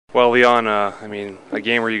Well, Leon, I mean, a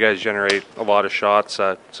game where you guys generate a lot of shots,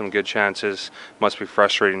 some good chances, must be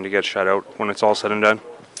frustrating to get shut out when it's all said and done.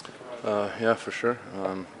 Yeah, for sure.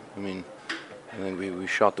 I mean, I think we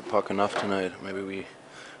shot the puck enough tonight. Maybe we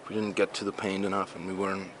didn't get to the paint enough, and we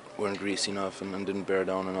weren't greasy enough, and didn't bear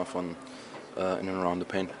down enough on in and around the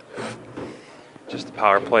paint. Just the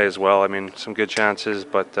power play as well. I mean, some good chances,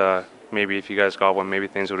 but maybe if you guys got one, maybe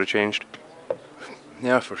things would have changed.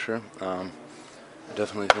 Yeah, for sure. I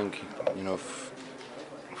definitely think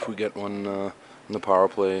if we get one in the power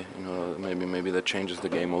play, maybe that changes the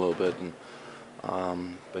game a little bit. And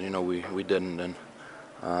but we didn't, and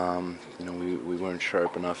we weren't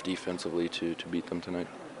sharp enough defensively to beat them tonight.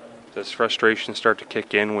 Does frustration start to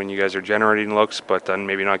kick in when you guys are generating looks, but then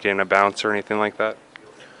maybe not getting a bounce or anything like that?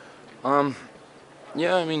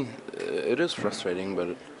 Yeah, I mean, it is frustrating,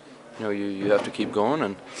 but you have to keep going,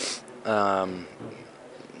 and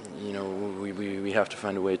we have to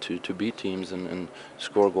find a way to beat teams and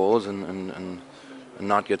score goals and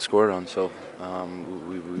not get scored on. So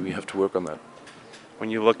we have to work on that. When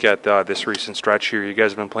you look at this recent stretch here, you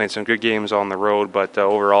guys have been playing some good games on the road, but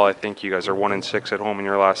overall, I think you guys are 1-6 at home in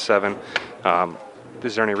your last 7.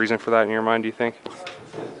 Is there any reason for that in your mind, do you think?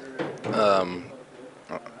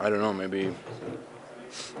 I don't know. Maybe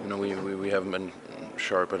we haven't been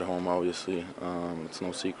sharp at home. Obviously, it's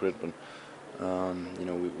no secret, but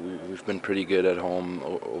we've been pretty good at home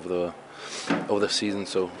over the season.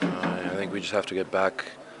 So I think we just have to get back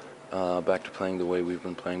to playing the way we've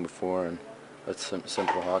been playing before, and that's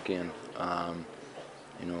simple hockey. And I'm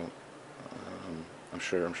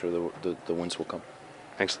sure the wins will come.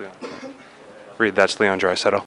 Thanks, Leon. Reed, that's Leon Draisaitl.